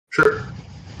Sure.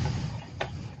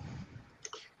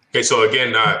 Okay, so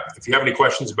again, if you have any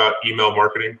questions about email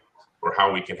marketing or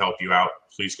how we can help you out,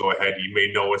 please go ahead. You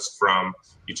may know us from,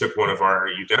 you took one of our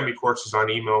Udemy courses on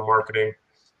email marketing,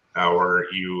 or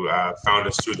you found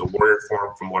us through the Warrior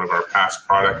Forum from one of our past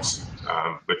products.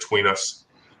 Between us,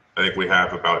 I think we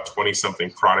have about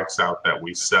 20-something products out that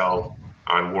we sell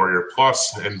on Warrior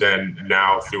Plus, and then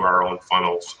now through our own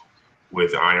funnels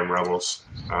with I Am Rebels.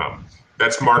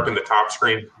 That's Mark in the top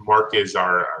screen. Mark is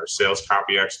our sales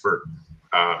copy expert.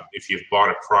 If you've bought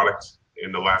a product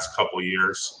in the last couple of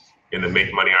years in the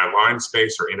make money online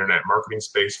space or internet marketing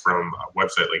space from a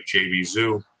website like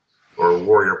JVZoo or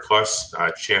Warrior Plus,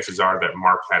 chances are that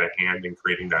Mark had a hand in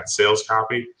creating that sales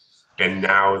copy. And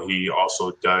now he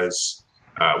also does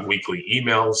weekly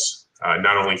emails,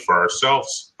 not only for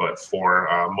ourselves, but for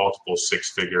multiple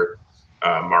six-figure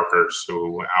marketers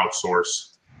who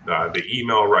outsource the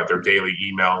email, write their daily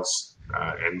emails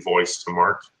and voice to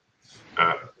Mark.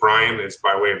 Brian is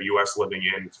by way of US living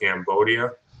in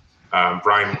Cambodia.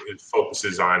 Brian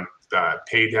focuses on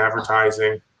paid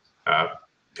advertising,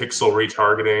 pixel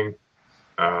retargeting,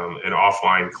 and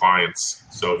offline clients.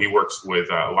 So he works with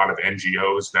a lot of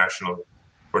NGOs, national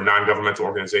or non-governmental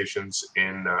organizations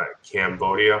in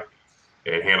Cambodia.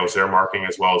 It handles their marketing,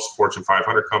 as well as Fortune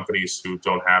 500 companies who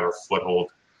don't have a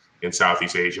foothold in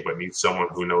Southeast Asia, but need someone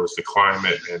who knows the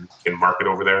climate and can market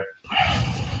over there.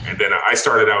 And then I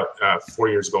started out 4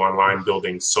 years ago online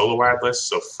building solo ad lists,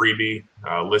 so freebie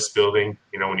list building,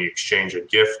 you know, when you exchange a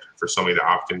gift for somebody to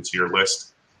opt into your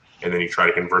list, and then you try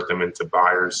to convert them into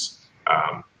buyers.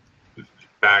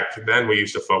 Back then, we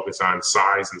used to focus on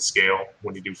size and scale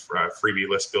when you do freebie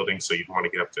list building, so you'd want to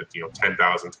get up to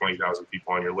 10,000, 20,000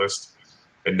 people on your list.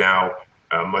 And now,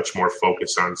 much more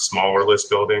focus on smaller list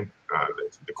building,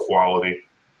 the quality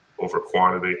over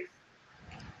quantity.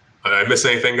 Did I miss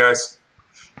anything, guys?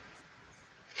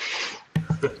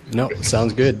 No,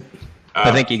 sounds good.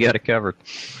 I think you got it covered.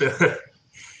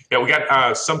 Yeah, we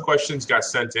got some questions got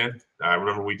sent in.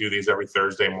 Remember, we do these every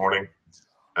Thursday morning.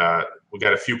 We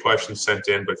got a few questions sent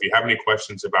in, but if you have any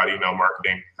questions about email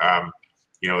marketing,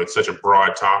 it's such a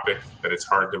broad topic that it's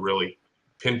hard to really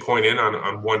pinpoint in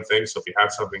on one thing. So if you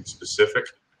have something specific,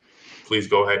 please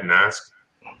go ahead and ask.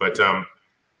 But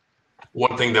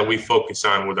one thing that we focus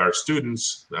on with our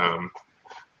students,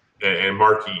 and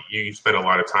Mark, you spend a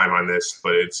lot of time on this,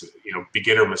 but it's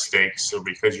beginner mistakes. So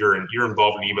because you're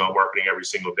involved in email marketing every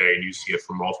single day, and you see it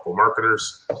from multiple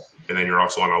marketers, and then you're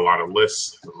also on a lot of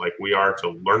lists like we are to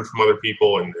learn from other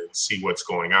people and see what's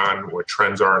going on, what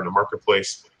trends are in the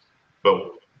marketplace.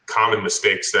 But common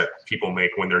mistakes that people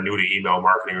make when they're new to email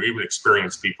marketing, or even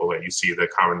experienced people that you see, the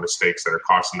common mistakes that are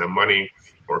costing them money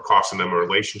or costing them a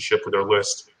relationship with their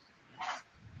list.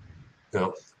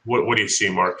 What do you see,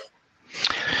 Mark?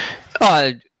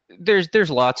 There's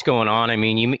lots going on. I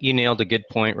mean, you nailed a good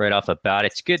point right off the bat.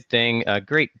 It's a good thing.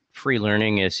 Great free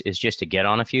learning is just to get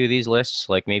on a few of these lists,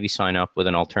 like maybe sign up with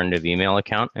an alternative email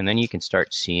account, and then you can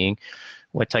start seeing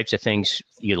what types of things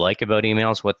you like about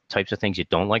emails, what types of things you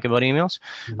don't like about emails.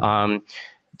 Mm-hmm.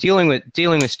 Dealing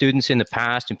with students in the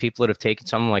past and people that have taken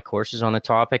some of my courses on the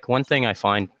topic, one thing I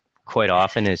find quite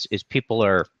often is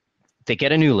people they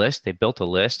get a new list, they built a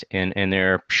list, and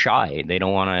they're shy. They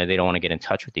don't want to get in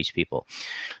touch with these people,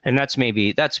 and that's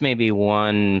maybe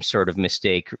one sort of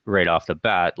mistake right off the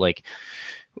bat. Like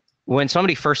when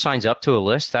somebody first signs up to a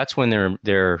list, that's when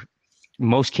they're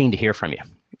most keen to hear from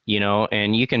you,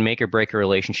 and you can make or break a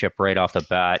relationship right off the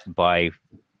bat by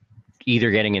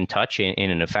either getting in touch in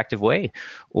an effective way,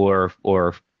 or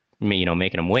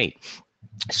making them wait.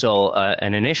 So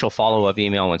an initial follow-up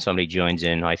email when somebody joins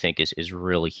in, I think, is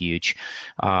really huge.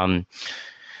 And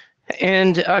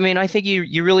I mean, I think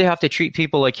you really have to treat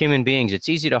people like human beings. It's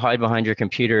easy to hide behind your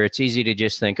computer. It's easy to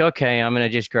just think, okay, I'm going to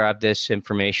just grab this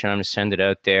information, I'm going to send it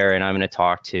out there, and I'm going to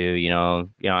talk to, I'm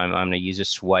going to use a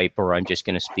swipe, or I'm just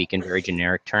going to speak in very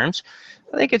generic terms.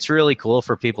 I think it's really cool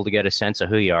for people to get a sense of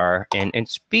who you are and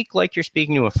speak like you're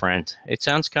speaking to a friend. It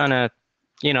sounds kind of,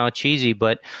 cheesy,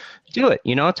 but do it.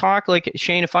 Talk like,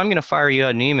 Shane, if I'm going to fire you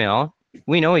out an email,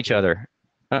 we know each other.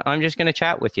 I'm just going to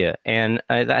chat with you. And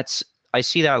I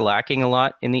see that lacking a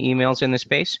lot in the emails in this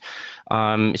space,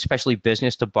 especially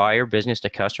business to buyer, business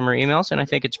to customer emails. And I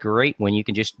think it's great when you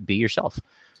can just be yourself.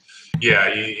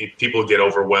 Yeah, people get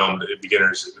overwhelmed.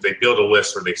 Beginners, they build a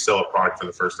list or they sell a product for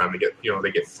the first time. They get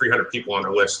 300 people on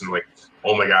their list, and like,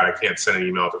 oh my God, I can't send an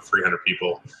email to 300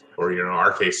 people, or in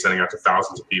our case, sending out to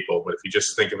thousands of people. But if you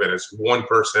just think of it as one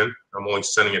person, I'm only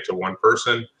sending it to one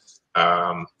person.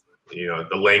 The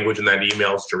language in that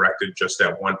email is directed just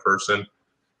at one person.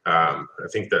 I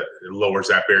think that it lowers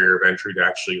that barrier of entry to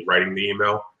actually writing the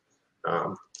email.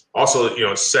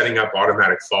 Also, setting up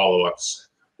automatic follow-ups.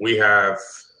 We have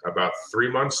about 3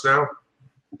 months now.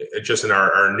 Just in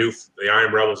our new, the I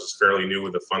Am Rebels is fairly new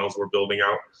with the funnels we're building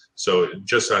out. So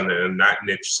just on that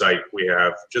niche site, we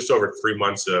have just over 3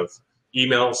 months of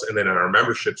emails. And then on our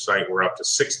membership site, we're up to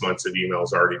 6 months of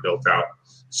emails already built out.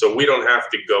 So we don't have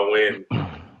to go in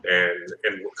and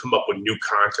come up with new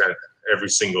content every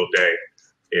single day.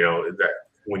 That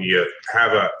when you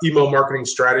have an email marketing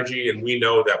strategy, and we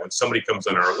know that when somebody comes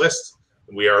on our list,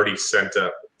 we already sent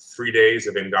up 3 days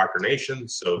of indoctrination.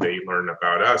 So they learn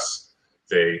about us.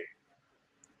 They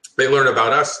learn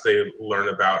about us. They learn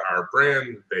about our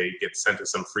brand. They get sent to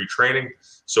some free training.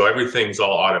 So everything's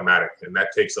all automatic, and that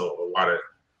takes a lot of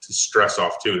stress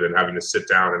off too, than having to sit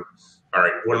down and, all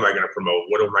right, what am I going to promote?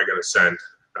 What am I going to send?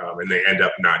 And they end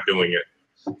up not doing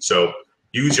it. So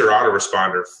use your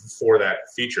autoresponder for that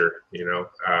feature.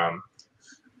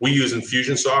 We use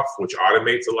Infusionsoft, which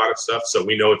automates a lot of stuff. So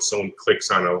we know if someone clicks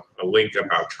on a link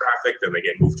about traffic, then they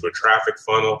get moved to a traffic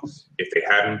funnel. If they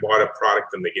haven't bought a product,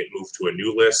 then they get moved to a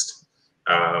new list.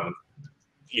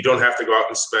 You don't have to go out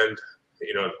and spend,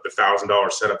 the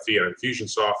 $1,000 setup fee on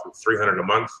Infusionsoft and $300 a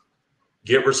month.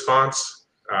 GetResponse,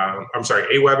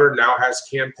 Aweber now has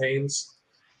campaigns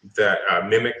that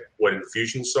mimic what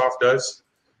Infusionsoft does.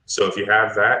 So if you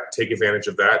have that, take advantage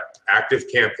of that. Active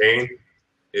Campaign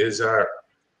is a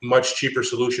much cheaper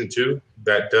solution too,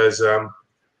 that does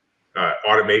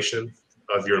automation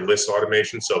of your list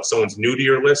automation. So if someone's new to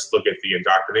your list, look at the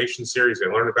indoctrination series, they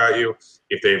learn about you.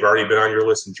 If they've already been on your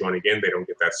list and join again, they don't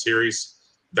get that series.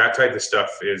 That type of stuff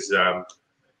is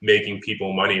making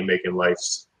people money and making life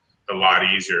a lot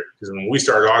easier. Because when we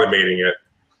started automating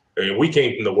it, we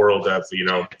came from the world of,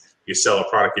 you sell a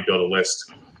product, you build a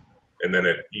list, and then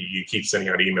you keep sending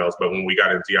out emails. But when we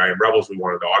got into the I Am Rebels, we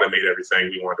wanted to automate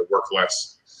everything. We wanted to work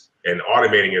less. And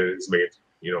automating it has made,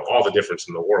 all the difference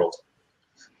in the world.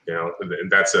 And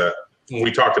that's when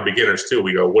we talk to beginners too,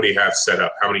 we go, what do you have set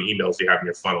up? How many emails do you have in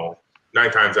your funnel?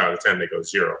 9 times out of 10, they go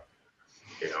 0.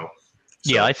 So.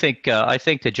 Yeah, I think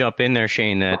to jump in there,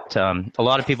 Shane, that a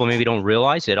lot of people maybe don't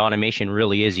realize that automation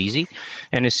really is easy.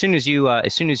 And as soon as you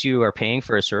are paying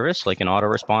for a service like an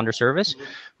autoresponder service,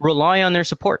 rely on their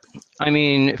support. I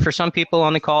mean, for some people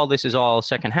on the call, this is all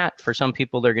second hat. For some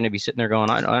people, they're going to be sitting there going,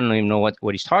 I don't even know what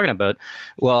he's talking about.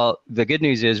 Well, the good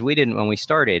news is we didn't when we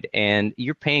started, and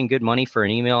you're paying good money for an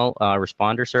email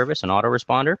responder service, an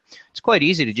autoresponder. It's quite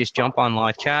easy to just jump on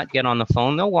live chat, get on the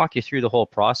phone. They'll walk you through the whole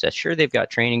process. Sure, they've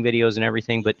got training videos and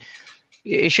everything, but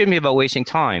it shouldn't be about wasting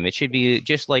time. It should be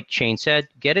just like Shane said,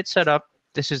 get it set up.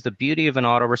 This is the beauty of an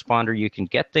autoresponder. You can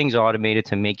get things automated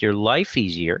to make your life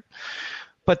easier.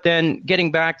 But then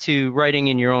getting back to writing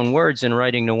in your own words and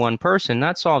writing to one person,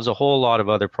 that solves a whole lot of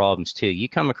other problems too. You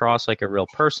come across like a real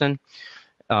person.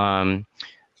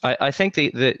 I think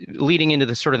the leading into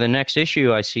the sort of the next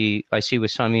issue I see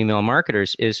with some email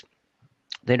marketers is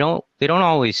they don't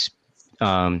always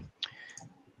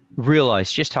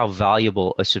realize just how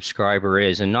valuable a subscriber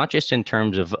is, and not just in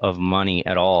terms of money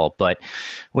at all, but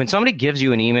when somebody gives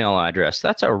you an email address,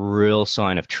 that's a real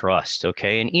sign of trust,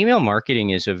 okay? And email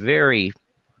marketing is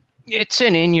it's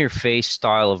an in-your-face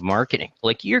style of marketing.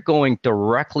 Like, you're going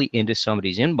directly into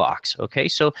somebody's inbox, okay?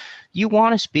 So you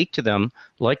want to speak to them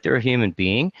like they're a human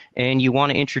being, and you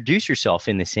want to introduce yourself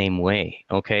in the same way,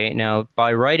 okay? Now,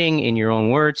 by writing in your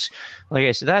own words, like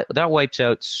I said, that wipes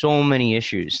out so many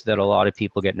issues that a lot of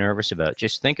people get nervous about.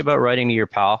 Just think about writing to your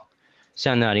pal,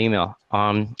 send that email.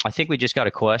 I think we just got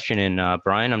a question in,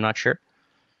 Brian, I'm not sure.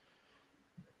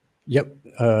 Yep.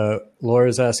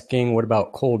 Laura's asking, what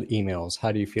about cold emails?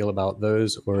 How do you feel about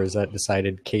those, or is that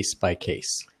decided case by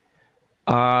case?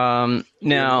 Now,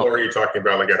 or are you talking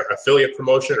about like an affiliate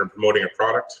promotion or promoting a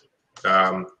product?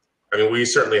 We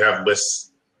certainly have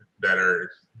lists that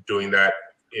are doing that,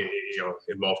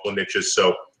 in multiple niches.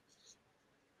 So,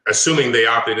 assuming they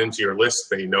opted into your list,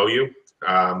 they know you.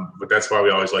 But that's why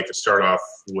we always like to start off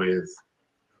with,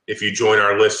 if you join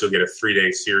our list, you'll get a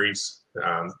 3-day series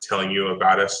telling you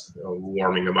about us,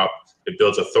 warming them up. It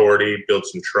builds authority,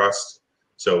 builds some trust.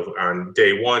 So on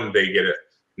day 1, they get an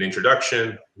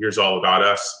introduction. Here's all about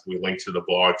us. We link to the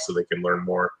blog so they can learn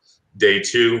more. Day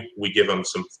 2, we give them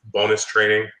some bonus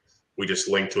training. We just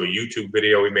link to a YouTube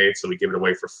video we made, so we give it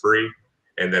away for free.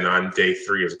 And then on day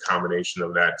 3 is a combination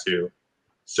of that too.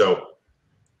 So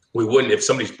we wouldn't, if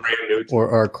somebody's brand new. Or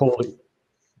are cold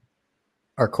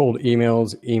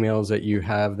emails that you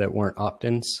have that weren't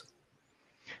opt-ins?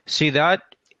 See, that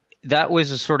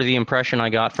was sort of the impression I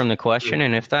got from the question.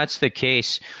 And if that's the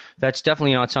case, that's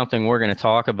definitely not something we're going to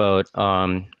talk about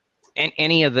And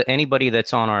anybody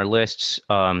that's on our lists,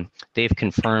 they've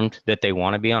confirmed that they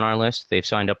want to be on our list. They've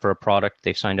signed up for a product.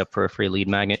 They've signed up for a free lead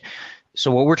magnet.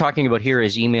 So what we're talking about here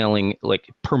is emailing, like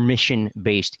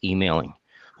permission-based emailing.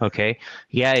 Okay.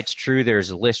 Yeah, it's true.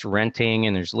 There's list renting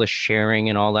and there's list sharing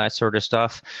and all that sort of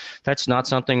stuff. That's not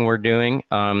something we're doing.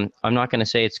 I'm not going to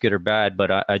say it's good or bad,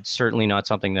 but it's certainly not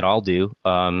something that I'll do.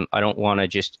 I don't want to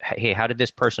just, hey, how did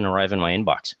this person arrive in my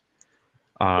inbox?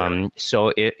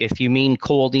 So if you mean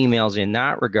cold emails in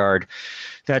that regard,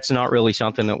 that's not really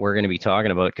something that we're going to be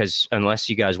talking about, because unless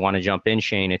you guys want to jump in,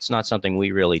 Shane, it's not something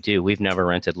we really do. We've never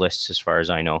rented lists as far as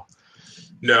I know.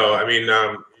 No, I mean,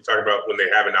 you talk about when they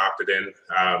haven't opted in.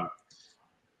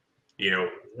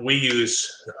 We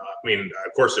use,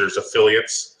 of course, there's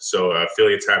affiliates. So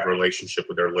affiliates have a relationship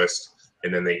with their list,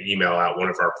 and then they email out one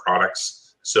of our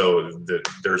products. So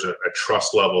there's a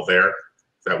trust level there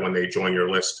that when they join your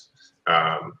list,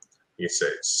 you say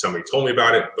somebody told me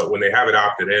about it. But when they haven't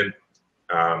opted in,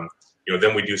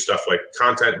 then we do stuff like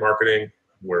content marketing,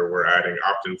 where we're adding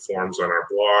opt-in forms on our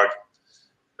blog.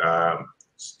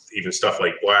 Even stuff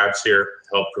like Blabs here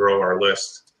help grow our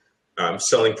list.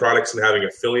 Selling products and having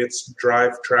affiliates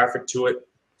drive traffic to it,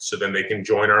 so then they can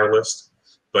join our list.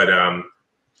 But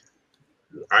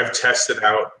I've tested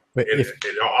out in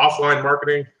offline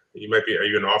marketing. Are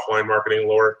you in offline marketing,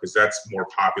 Laura? Because that's more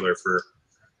popular for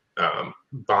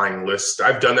buying lists.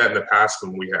 I've done that in the past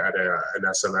when we had an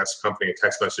SMS company, a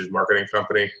text message marketing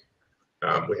company.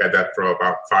 We had that for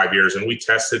about 5 years, and we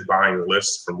tested buying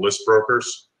lists from list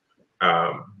brokers.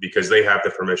 Because they have the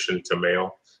permission to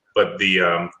mail, but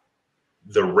the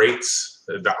rates,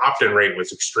 the opt-in rate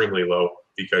was extremely low,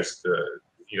 because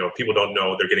people don't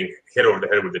know, they're getting hit over the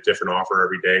head with a different offer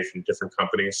every day from different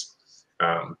companies.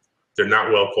 They're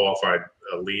not well qualified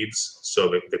leads, so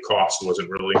the cost wasn't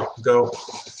really go.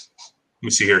 Let me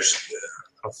see here.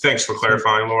 Thanks for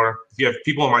clarifying, Laura. If you have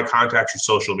people in my contacts or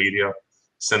social media,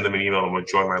 send them an email and we'll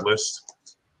join my list.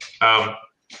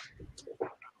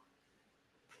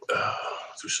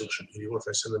 Through social media, what if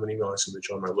I send them an email, I send them to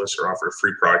join my list or offer a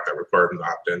free product that requires them to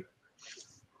opt in?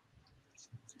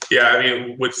 Yeah,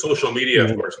 with social media,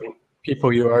 of course.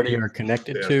 People you already are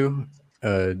connected to,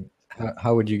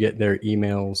 how would you get their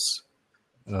emails?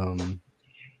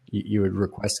 You would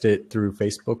request it through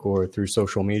Facebook or through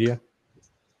social media?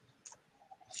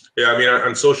 Yeah,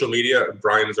 on social media,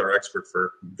 Brian is our expert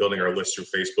for building our list through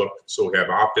Facebook. So we have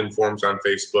opt-in forms on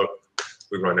Facebook.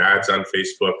 We run ads on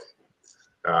Facebook.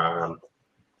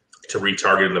 To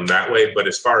retarget them that way. But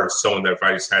as far as someone that if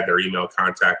I just had their email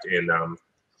contact in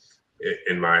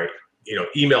my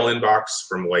email inbox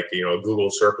from a Google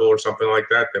Circle or something like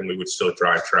that, then we would still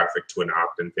drive traffic to an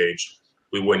opt-in page.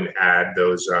 We wouldn't add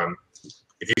those.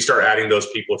 If you start adding those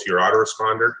people to your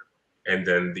autoresponder, and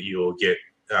then you'll get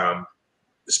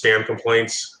spam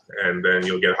complaints, and then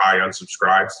you'll get high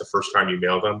unsubscribes the first time you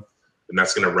mail them, and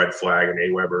that's going to red flag an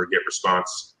AWeber Get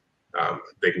Response.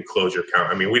 They can close your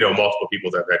account. We know multiple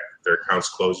people that had their accounts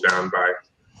closed down by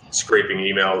scraping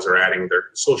emails or adding their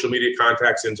social media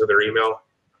contacts into their email.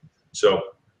 So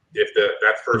if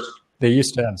they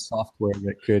used to have software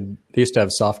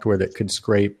that could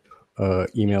scrape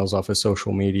emails off of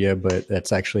social media, but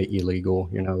that's actually illegal.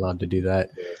 You're not allowed to do that.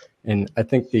 Yeah. And I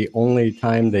think the only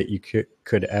time that you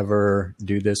could ever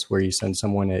do this, where you send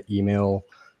someone an email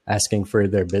asking for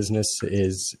their business,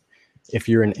 is if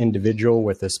you're an individual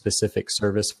with a specific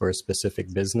service for a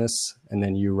specific business, and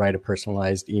then you write a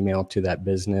personalized email to that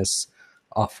business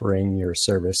offering your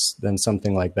service, then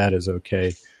something like that is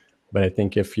okay. But I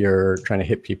think if you're trying to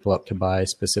hit people up to buy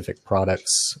specific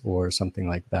products or something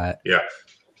like that,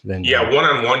 then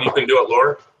one-on-one you can do it,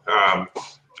 Laura.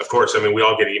 Of course, we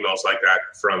all get emails like that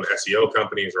from SEO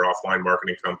companies or offline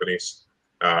marketing companies.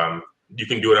 You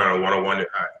can do it on a one-on-one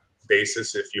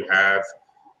basis if you have.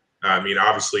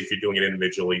 Obviously, if you're doing it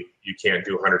individually, you can't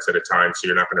do hundreds at a time, so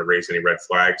you're not going to raise any red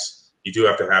flags. You do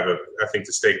have to have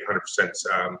to stay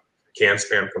 100% CAN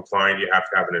spam compliant, you have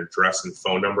to have an address and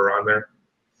phone number on there.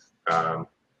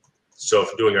 So if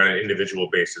you're doing it on an individual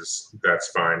basis, that's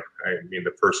fine.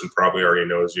 The person probably already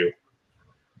knows you.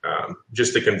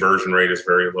 Just the conversion rate is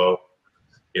very low.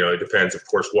 It depends, of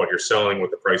course, what you're selling,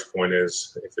 what the price point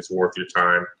is, if it's worth your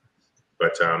time.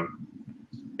 But,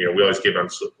 we always give them.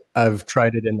 I've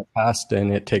tried it in the past,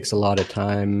 and it takes a lot of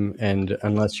time. And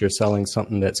unless you're selling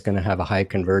something that's going to have a high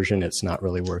conversion, it's not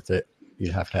really worth it.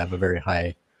 You'd have to have a very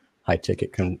high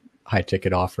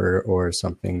ticket offer, or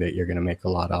something that you're going to make a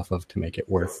lot off of to make it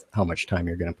worth how much time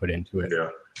you're going to put into it. Yeah.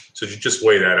 So you just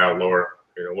weigh that out, Laura.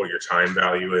 What your time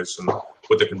value is and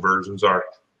what the conversions are.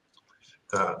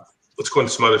 Let's go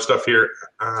into some other stuff here.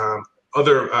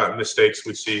 Other mistakes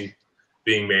we see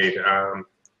being made.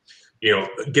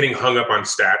 getting hung up on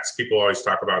stats. People always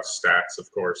talk about stats,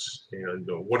 of course.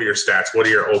 What are your stats? What are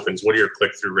your opens? What are your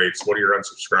click-through rates? What are your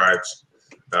unsubscribes?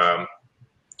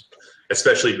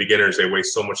 Especially beginners, they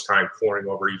waste so much time poring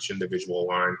over each individual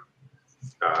line.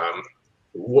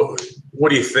 What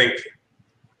do you think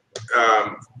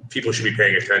people should be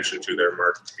paying attention to there,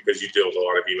 Mark? Because you deal with a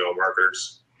lot of email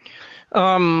marketers.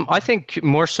 I think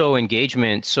more so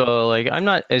engagement. So like, I'm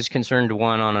not as concerned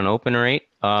on an open rate.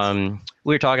 We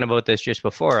were talking about this just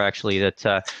before, actually, that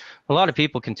a lot of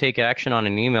people can take action on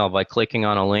an email by clicking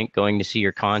on a link, going to see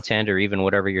your content, or even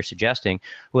whatever you're suggesting,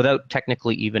 without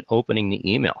technically even opening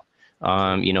the email.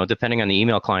 Depending on the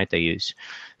email client they use.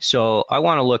 So I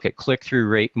want to look at click-through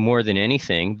rate more than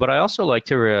anything, but I also like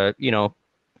to,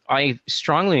 I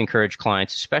strongly encourage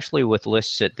clients, especially with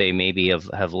lists that they maybe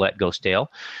have let go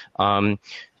stale,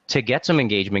 to get some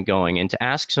engagement going and to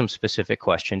ask some specific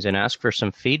questions and ask for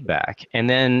some feedback, and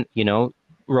then,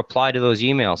 reply to those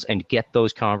emails and get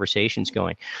those conversations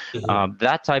going. Mm-hmm.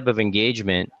 That type of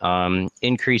engagement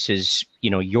increases,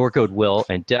 your goodwill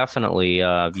and definitely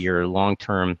your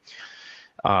long-term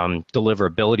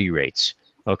deliverability rates.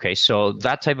 Okay, so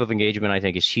that type of engagement I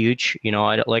think is huge.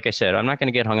 Like I said, I'm not going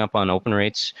to get hung up on open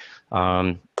rates.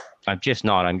 I'm just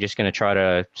not. I'm just going to try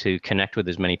to connect with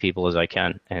as many people as I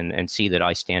can and see that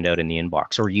I stand out in the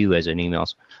inbox, or you as an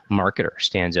emails marketer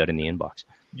stands out in the inbox.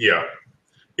 Yeah.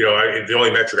 The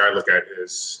only metric I look at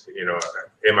is,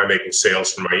 am I making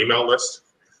sales from my email list?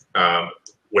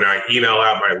 When I email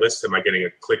out my list, am I getting a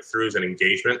click-throughs and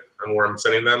engagement on where I'm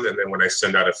sending them? And then when I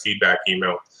send out a feedback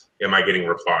email, am I getting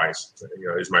replies?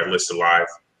 Is my list alive?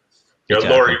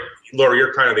 Exactly. Lori,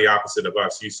 you're kind of the opposite of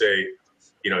us. You say,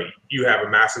 you have a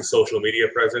massive social media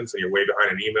presence and you're way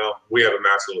behind an email. We have a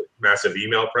massive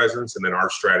email presence, and then our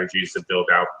strategy is to build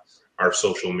out our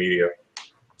social media.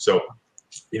 So,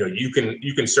 you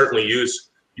can certainly use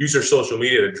your social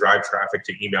media to drive traffic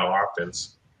to email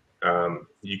opt-ins.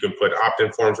 You can put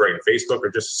opt-in forms right in Facebook, or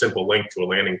just a simple link to a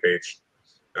landing page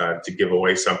to give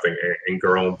away something and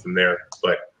grow them from there.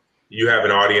 But you have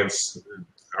an audience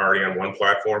already on one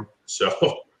platform.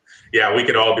 So yeah, we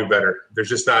could all do better. There's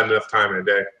just not enough time in a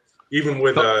day. Even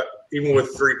with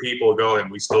 3 people going,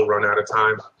 we still run out of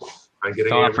time on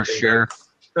getting everything for sure.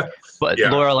 But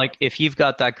yeah. Laura, like, if you've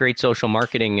got that great social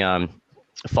marketing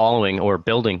following, or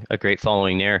building a great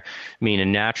following there, a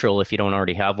natural, if you don't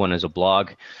already have one, as a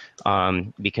blog,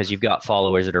 because you've got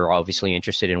followers that are obviously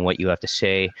interested in what you have to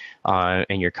say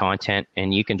and your content,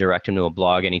 and you can direct them to a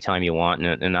blog anytime you want,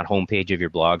 and that homepage of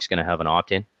your blog is going to have an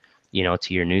opt-in,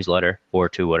 to your newsletter or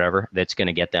to whatever that's going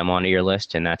to get them onto your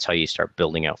list, and that's how you start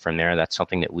building out from there. That's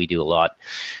something that we do a lot.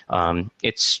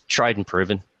 It's tried and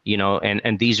proven.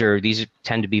 And these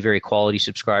tend to be very quality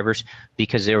subscribers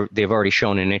because they've already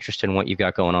shown an interest in what you've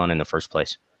got going on in the first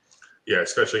place. Yeah,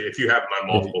 especially if you have them on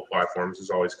multiple platforms, it's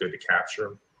always good to capture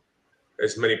them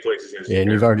as many places as you can.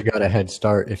 And you've already got a head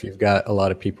start. If you've got a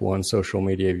lot of people on social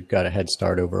media, you've got a head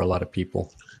start over a lot of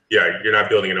people. Yeah, you're not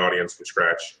building an audience from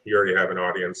scratch. You already have an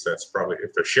audience that's probably,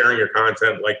 if they're sharing your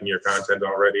content, liking your content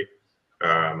already,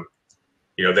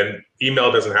 then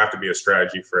email doesn't have to be a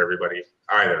strategy for everybody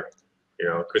either.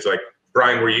 Because like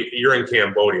Brian, you're in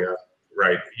Cambodia,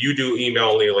 right? You do email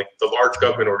only, like the large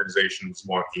government organizations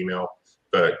want email,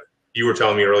 but you were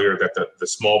telling me earlier that the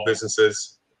small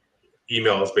businesses,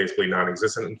 email is basically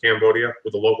non-existent in Cambodia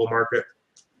with the local market.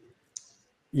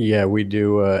 Yeah, we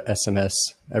do SMS.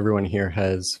 Everyone here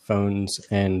has phones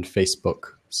and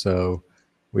Facebook. So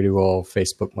we do all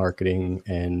Facebook marketing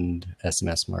and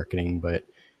SMS marketing, but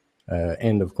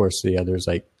and of course the others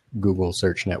like Google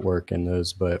Search Network and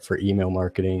those, but for email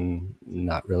marketing,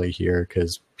 not really here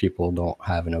because people don't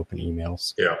have an open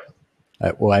emails. Yeah.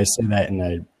 Well, I say that,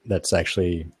 and that's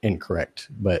actually incorrect,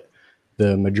 but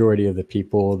the majority of the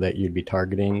people that you'd be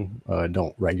targeting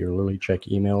don't regularly check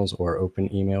emails or open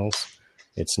emails.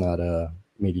 It's not a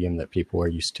medium that people are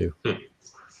used to.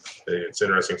 It's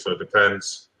interesting. So it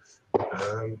depends.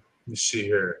 Let me see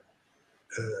here.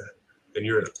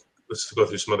 Let's go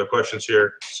through some other questions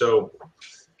here. So,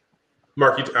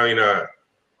 Mark,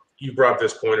 you brought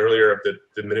this point earlier of the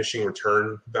diminishing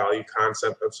return value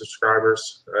concept of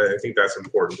subscribers. I think that's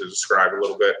important to describe a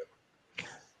little bit.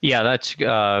 Yeah, that's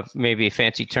maybe a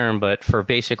fancy term, but for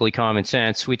basically common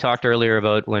sense, we talked earlier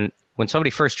about when somebody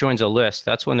first joins a list,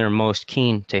 that's when they're most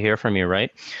keen to hear from you, right?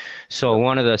 So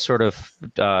one of the sort of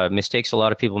mistakes a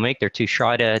lot of people make, they're too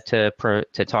shy to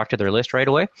talk to their list right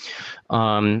away,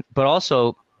 but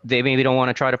also they maybe don't want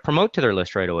to try to promote to their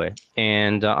list right away.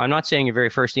 And I'm not saying your very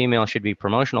first email should be a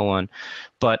promotional one,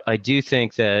 but I do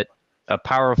think that a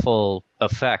powerful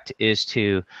effect is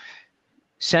to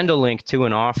send a link to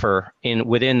an offer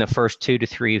within the first 2 to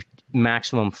 3,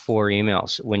 maximum 4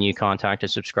 emails when you contact a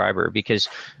subscriber, because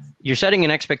you're setting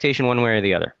an expectation one way or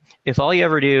the other. If all you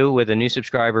ever do with a new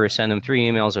subscriber is send them 3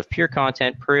 emails of pure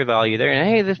content, pure value, they're going to,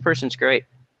 hey, this person's great,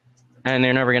 and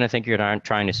they're never going to think you're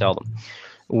trying to sell them.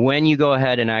 When you go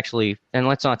ahead and actually, and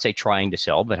let's not say trying to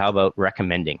sell, but how about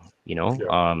recommending,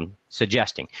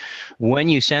 suggesting. When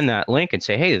you send that link and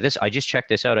say, hey, I just checked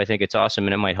this out, I think it's awesome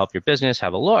and it might help your business,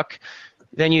 have a look,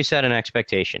 then you set an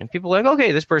expectation. And people are like,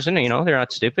 okay, this person, they're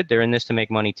not stupid, they're in this to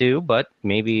make money too, but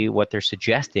maybe what they're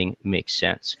suggesting makes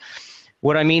sense.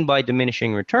 What I mean by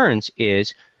diminishing returns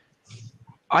is,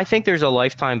 I think there's a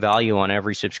lifetime value on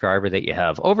every subscriber that you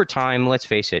have. Over time, let's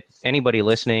face it, anybody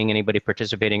listening, anybody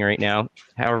participating right now,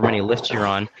 however many lists you're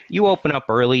on, you open up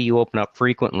early, you open up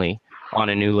frequently on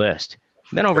a new list.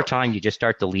 Then over time, you just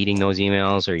start deleting those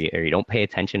emails, or you don't pay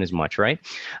attention as much, right?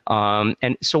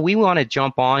 And so we want to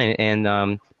jump on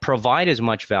and provide as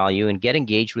much value and get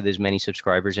engaged with as many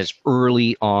subscribers as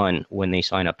early on when they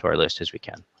sign up to our list as we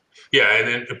can. Yeah, and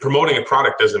then promoting a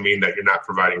product doesn't mean that you're not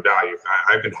providing value.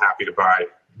 I've been happy to buy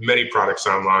many products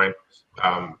online.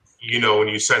 When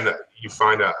you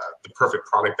find the perfect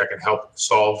product that can help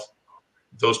solve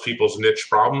those people's niche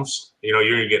problems,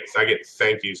 I get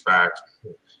thank yous back.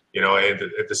 And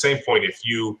at the same point, if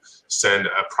you send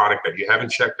a product that you haven't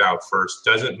checked out first,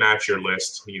 doesn't match your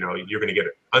list, you're going to get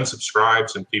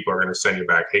unsubscribes, and people are going to send you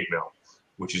back hate mail,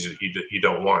 which is you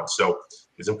don't want. So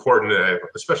it's important to,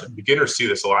 especially beginners see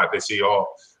this a lot. They see,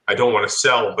 I don't want to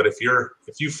sell, but if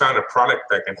you found a product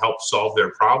that can help solve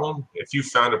their problem, if you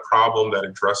found a problem that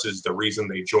addresses the reason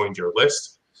they joined your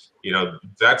list,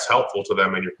 that's helpful to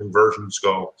them, and your conversions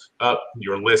go up,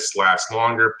 your lists last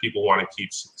longer, people want to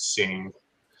keep seeing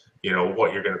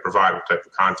what you're going to provide, what type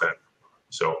of content.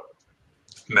 So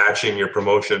matching your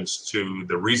promotions to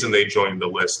the reason they joined the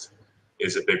list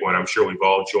is a big one. I'm sure we've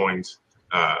all joined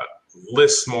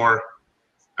lists more.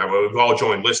 We've all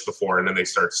joined lists before, and then they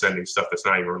start sending stuff that's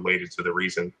not even related to the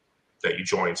reason that you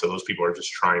joined. So those people are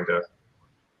just trying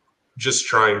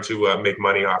to make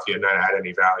money off you and not add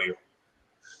any value.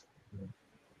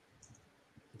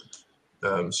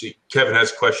 See, Kevin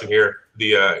has a question here.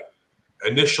 The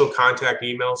initial contact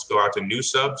emails go out to new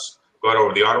subs, go out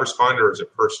over the autoresponder, or is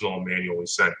it personal and manually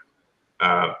sent?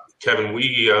 Kevin,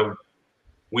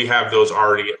 we have those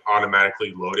already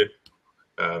automatically loaded,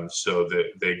 so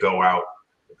that they go out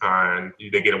on,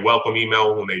 they get a welcome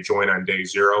email when they join on day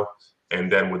 0,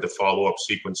 and then with the follow-up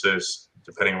sequences,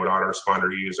 depending on what autoresponder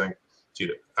you're using,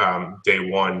 to day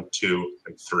 1, 2,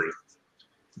 and 3,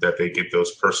 that they get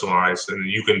those personalized. And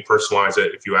you can personalize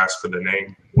it if you ask for the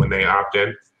name when they opt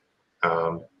in.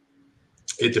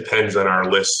 It depends on our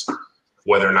list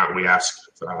whether or not we ask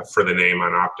for the name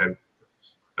on opt-in.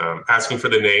 Asking for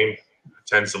the name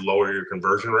tends to lower your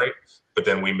conversion rate, but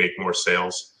then we make more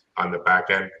sales on the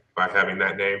back end by having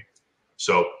that name.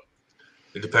 So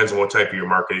it depends on what type of your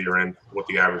market you're in, what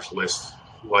the average list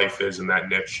life is in that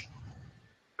niche.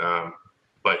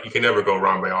 But you can never go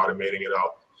wrong by automating it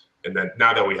out. And then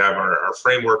now that we have our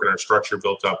framework and our structure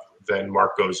built up, then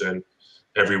Mark goes in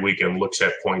every week and looks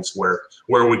at points where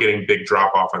are we getting big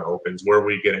drop off on opens, where are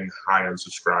we getting high on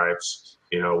subscribes,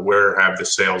 where have the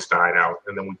sales died out,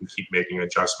 and then we can keep making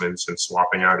adjustments and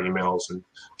swapping out emails and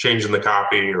changing the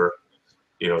copy, or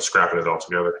scrapping it all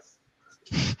together.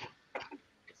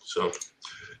 So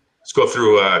let's go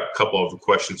through a couple of the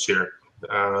questions here.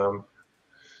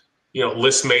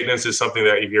 List maintenance is something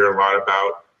that you hear a lot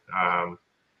about.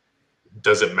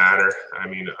 Does it matter? I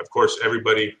mean, of course,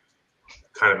 everybody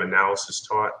kind of analysis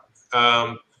taught.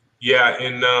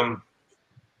 In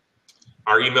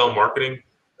our email marketing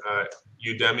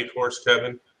Udemy course,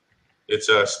 Kevin, it's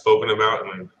spoken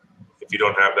about. And if you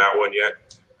don't have that one yet,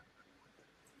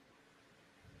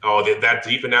 that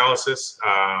deep analysis.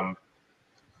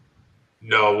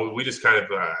 No, we just kind of,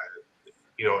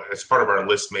 as part of our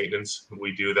list maintenance,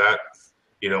 we do that.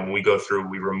 When we go through,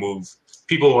 we remove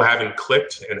people who haven't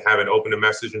clicked and haven't opened a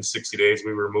message in 60 days,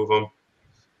 we remove them.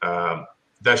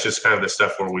 That's just kind of the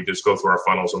stuff where we just go through our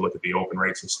funnels and look at the open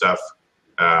rates and stuff.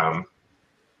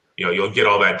 You'll get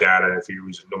all that data if you're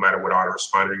using, no matter what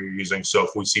autoresponder you're using. So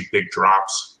if we see big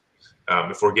drops,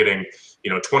 if we're getting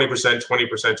 20%,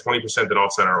 20%, 20%, then all of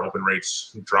a sudden our open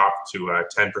rates drop to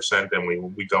 10%, then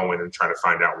we go in and try to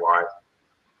find out why.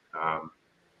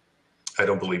 I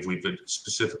don't believe we've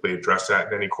specifically addressed that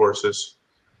in any courses.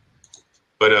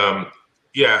 But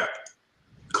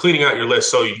cleaning out your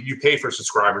list. So you pay for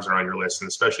subscribers that are on your list, and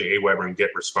especially Aweber and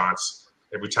GetResponse.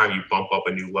 Every time you bump up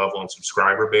a new level in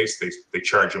subscriber base, they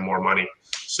charge you more money.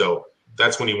 So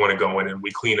that's when you want to go in and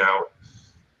we clean out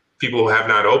people who have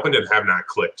not opened and have not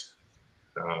clicked.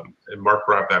 And Mark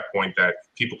brought up that point that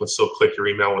people can still click your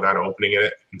email without opening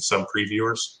it in some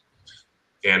previewers.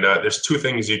 And there's two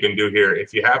things you can do here.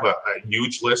 If you have a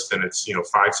huge list and it's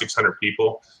 500-600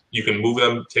 people, you can move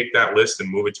them, take that list and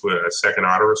move it to a second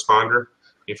autoresponder.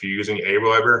 If you're using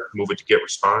Aweber, move it to get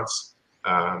response,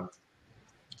 and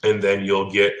then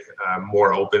you'll get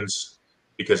more opens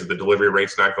because of the delivery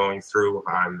rates not going through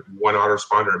on one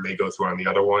autoresponder. It may go through on the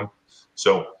other one.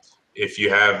 So if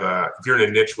you have, if you're in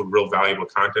a niche with real valuable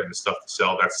content and stuff to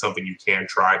sell, that's something you can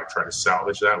try to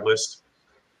salvage that list.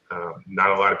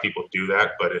 Not a lot of people do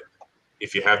that, but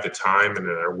if you have the time and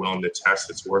are willing to test,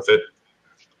 it's worth it.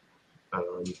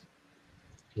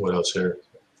 What else here?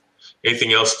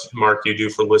 Anything else, Mark, you do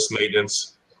for list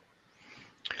maintenance?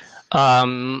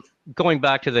 Going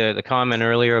back to the comment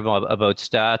earlier about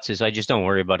stats, is I just don't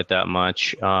worry about it that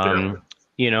much.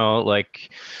 Like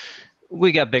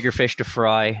we got bigger fish to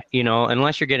fry,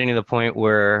 unless you're getting to the point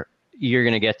where you're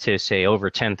going to get to, say, over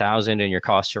 10,000 and your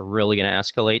costs are really going to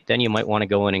escalate, then you might want to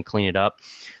go in and clean it up,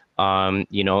 and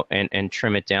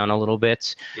trim it down a little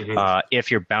bit. Mm-hmm. If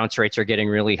your bounce rates are getting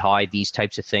really high, these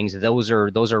types of things, those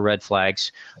are red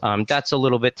flags. That's a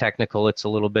little bit technical. It's a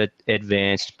little bit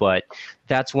advanced, but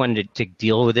that's when to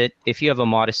deal with it. If you have a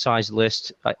modest sized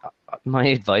list, my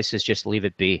advice is just leave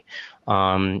it be.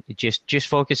 Just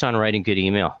focus on writing good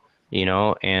email,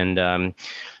 and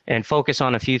focus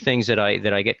on a few things that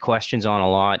I get questions on a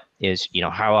lot is,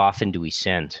 how often do we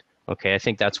send? Okay, I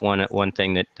think that's one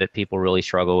thing that people really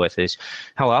struggle with is,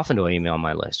 how often do I email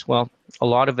my list? Well, a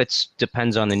lot of it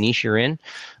depends on the niche you're in.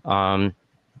 And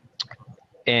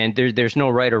there's no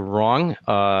right or wrong.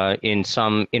 In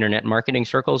some internet marketing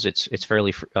circles, it's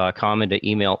fairly common to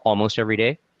email almost every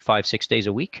day, 5-6 days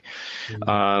a week.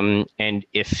 Mm-hmm. And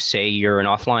if, say, you're an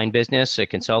offline business, a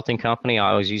consulting company,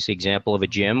 I always use the example of a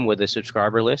gym with a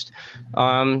subscriber list.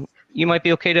 You might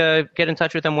be okay to get in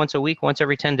touch with them once a week, once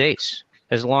every 10 days,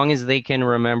 as long as they can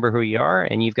remember who you are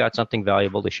and you've got something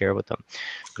valuable to share with them.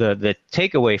 The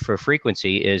takeaway for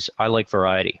frequency is I like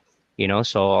variety.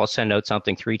 So I'll send out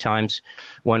something 3 times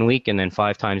one week and then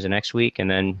 5 times the next week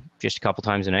and then just a couple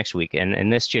times the next week.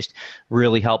 And this just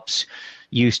really helps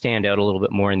you stand out a little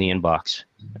bit more in the inbox.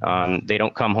 They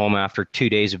don't come home after 2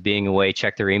 days of being away,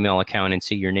 check their email account and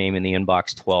see your name in the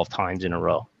inbox 12 times in a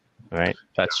row. All right.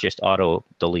 That's just auto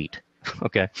delete.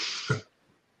 Okay.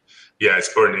 Yeah, it's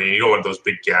important. You don't want those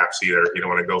big gaps either. You don't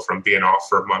want to go from being off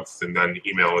for a month and then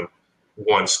emailing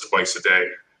once, twice a day.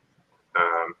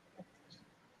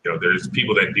 There's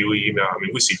people that do email. I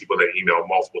mean, we see people that email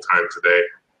multiple times a day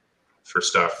for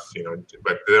stuff,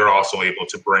 but they're also able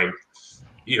to bring,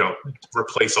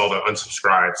 replace all the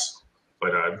unsubscribes.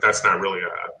 But that's not really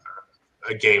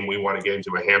a game we want to get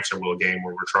into, a hamster wheel game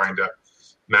where we're trying to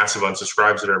massive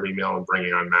unsubscribes at our email and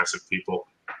bringing on massive people.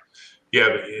 Yeah,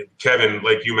 but Kevin,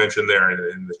 like you mentioned there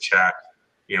in the chat,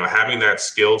 having that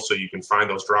skill so you can find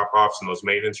those drop-offs and those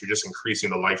maintenance, you're just increasing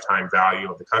the lifetime value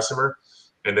of the customer.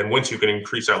 And then once you can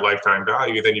increase that lifetime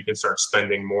value, then you can start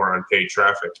spending more on paid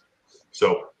traffic.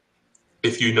 So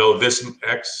if this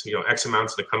X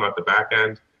amounts to come out the back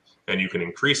end and you can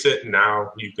increase it,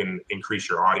 now you can increase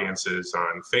your audiences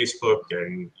on Facebook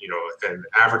and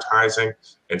advertising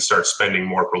and start spending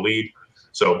more per lead.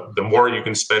 So the more you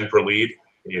can spend per lead,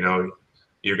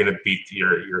 you're going to beat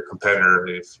your competitor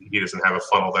if he doesn't have a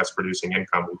funnel that's producing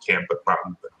income. We can't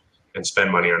and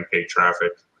spend money on paid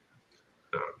traffic.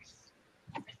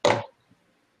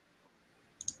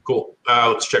 Cool.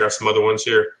 Let's check out some other ones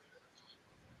here.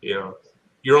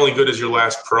 You're only good as your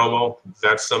last promo.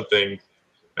 That's something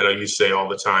I know you say all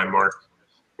the time, Mark.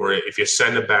 Where if you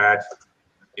send a bad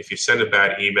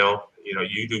email,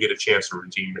 you do get a chance to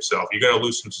redeem yourself. You're going to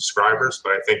lose some subscribers,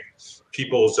 but I think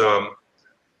people's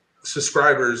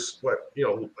subscribers,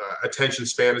 attention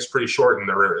span is pretty short, and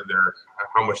their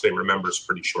how much they remember is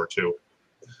pretty short too.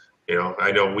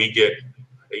 I know we get,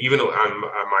 even on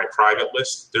my private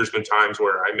list, there's been times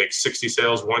where I make 60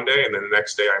 sales one day, and then the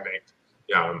next day I make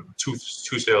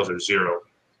two sales or 0.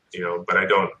 But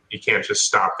you can't just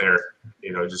stop there.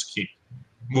 Just keep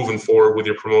moving forward with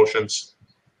your promotions.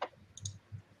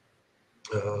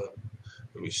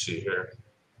 Let me see here.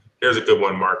 Here's a good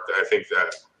one, Mark. I think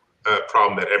that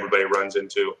problem that everybody runs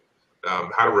into,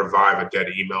 how to revive a dead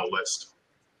email list.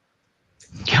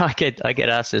 I get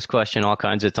asked this question all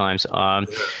kinds of times.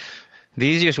 The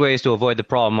easiest way is to avoid the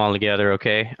problem altogether,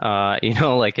 okay?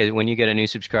 Like when you get a new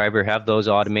subscriber, have those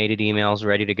automated emails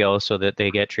ready to go so that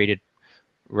they get treated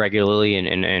regularly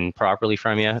and properly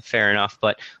from you. Fair enough.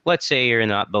 But let's say you're in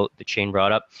that boat that Shane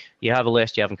brought up. You have a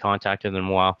list, you haven't contacted them in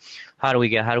a while. How do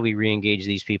we re-engage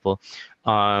these people?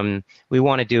 We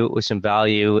want to do it with some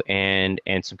value and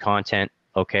some content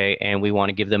Okay, and we want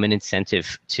to give them an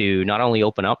incentive to not only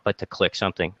open up, but to click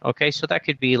something. Okay, so that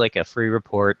could be like a free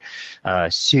report,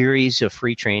 series of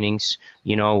free trainings,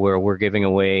 you know, where we're giving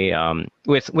away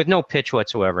with no pitch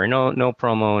whatsoever, no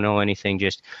promo, no anything.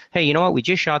 Just, hey, you know what? We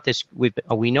just shot this.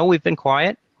 We know we've been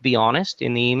quiet. Be honest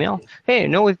in the email. Hey,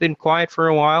 no, we've been quiet for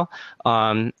a while.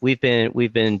 We've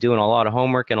been doing a lot of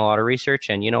homework and a lot of research,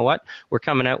 and you know what? We're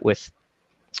coming out with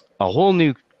a whole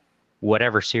new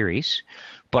whatever series.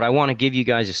 But I want to give you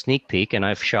guys a sneak peek, and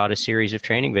I've shot a series of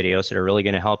training videos that are really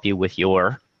going to help you with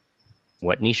your,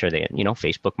 what niche are they in, you know,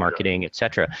 Facebook marketing,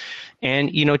 etc.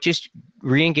 And, you know, just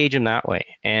re-engage them that way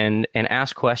and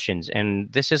ask questions.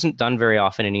 And this isn't done very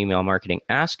often in email marketing.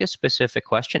 Ask a specific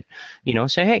question, you know,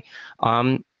 say, hey,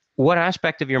 what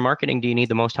aspect of your marketing do you need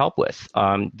the most help with?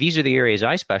 These are the areas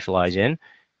I specialize in,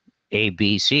 A,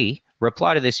 B, C.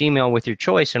 Reply to this email with your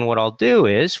choice, and what I'll do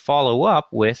is follow up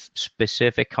with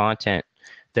specific content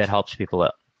that helps people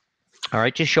out. All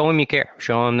right, just show them you care.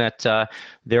 Show them that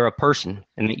they're a person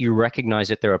and that you recognize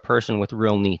that they're a person with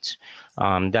real needs.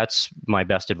 That's my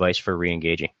best advice for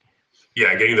re-engaging.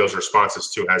 Yeah, getting those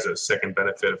responses too has a second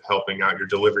benefit of helping out your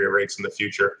delivery rates in the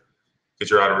future, because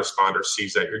your autoresponder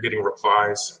sees that you're getting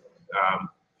replies.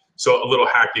 So a little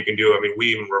hack you can do, I mean, we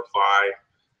even reply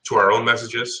to our own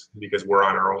messages because we're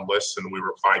on our own lists, and we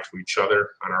reply to each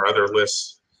other on our other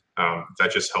lists.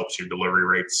 That just helps your delivery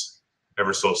rates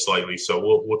ever so slightly. So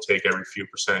we'll take every few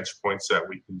percentage points that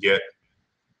we can get.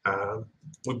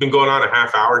 We've been going on a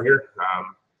half hour here.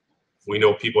 We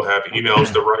know people have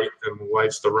emails to write and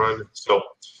lights to run. So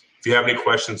if you have any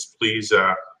questions, please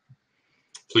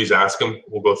ask them.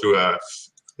 We'll go through a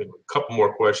couple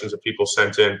more questions that people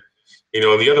sent in. You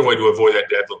know, and the other way to avoid that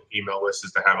dead email list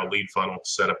is to have a lead funnel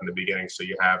set up in the beginning, so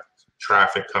you have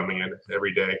traffic coming in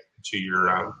every day to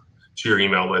your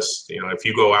email list. You know, if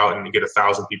you go out and you get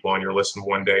 1,000 people on your list in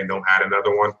one day and don't add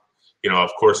another one, you know,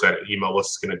 of course that email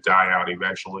list is going to die out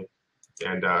eventually.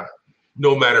 And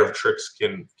no matter of tricks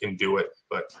can do it,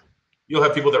 but you'll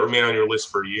have people that remain on your list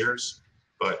for years.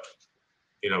 But,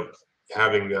 you know,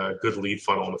 having a good lead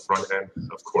funnel in the front end,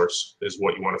 of course, is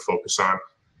what you want to focus on.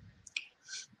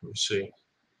 Let me see.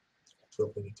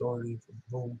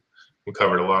 We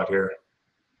covered a lot here.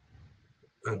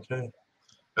 Okay.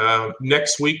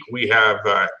 Next week we have,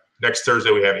 next Thursday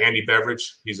we have Andy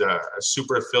Beveridge. He's a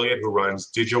super affiliate who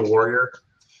runs Digital Warrior.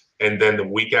 And then the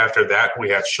week after that we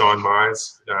have Sean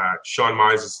Mize. Sean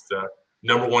Mize is the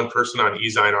 #1 person on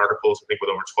eZine articles, I think,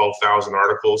 with over 12,000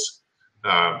 articles.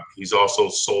 He's also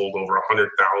sold over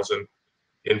 100,000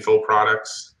 info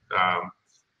products.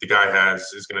 The guy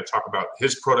is going to talk about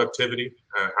his productivity,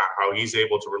 how he's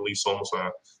able to release almost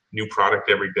a new product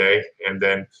every day. And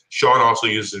then Sean also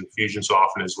uses Infusionsoft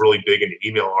and is really big into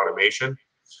email automation.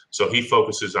 So he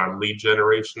focuses on lead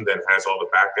generation, then has all the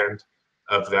back end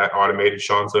of that automated.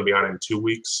 Sean's going to be on in 2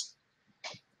 weeks.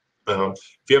 If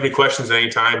you have any questions at any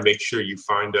time, make sure you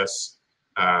find us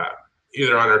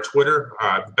either on our Twitter.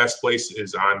 The best place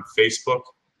is on Facebook.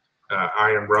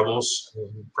 I Am Rebels.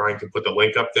 Brian can put the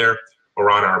link up there. Or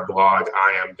on our blog,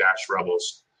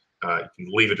 IAM-Rebels. You can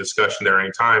leave a discussion there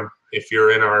anytime. If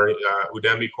you're in our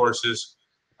Udemy courses,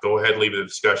 go ahead and leave a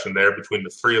discussion there between the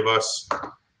three of us.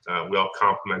 We all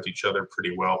complement each other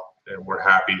pretty well, and we're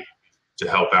happy to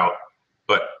help out.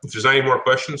 But if there's any more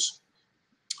questions,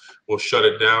 we'll shut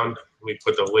it down. Let me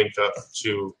put the link up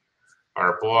to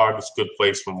our blog. It's a good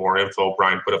place for more info.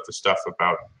 Brian put up the stuff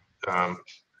about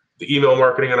the email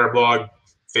marketing on our blog.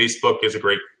 Facebook is a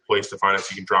great place to find us.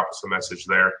 You can drop us a message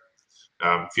there.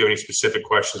 If you have any specific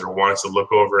questions or want us to look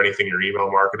over anything in your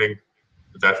email marketing,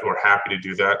 we're happy to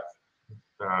do that.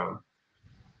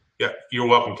 Yeah, you're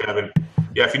welcome, Kevin.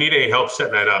 Yeah, if you need any help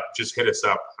setting that up, just hit us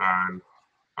up on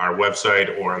our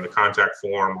website or on the contact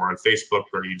form or on Facebook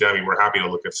or Udemy. We're happy to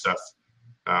look at stuff.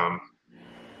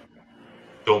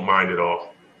 Don't mind at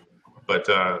all. But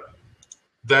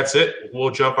that's it.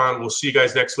 We'll jump on. We'll see you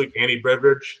guys next week. Andy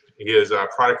Beveridge, he is a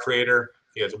product creator.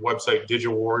 He has a website,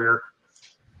 Digital Warrior,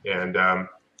 and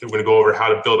we're going to go over how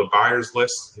to build a buyer's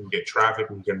list and get traffic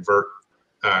and convert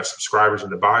subscribers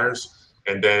into buyers.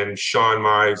 And then Sean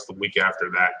Mize the week after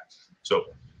that. So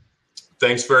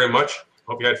thanks very much.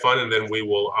 Hope you had fun, and then we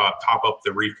will pop up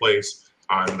the replays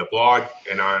on the blog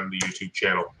and on the YouTube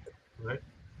channel. All right.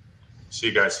 See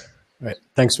you guys. All right.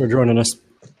 Thanks for joining us.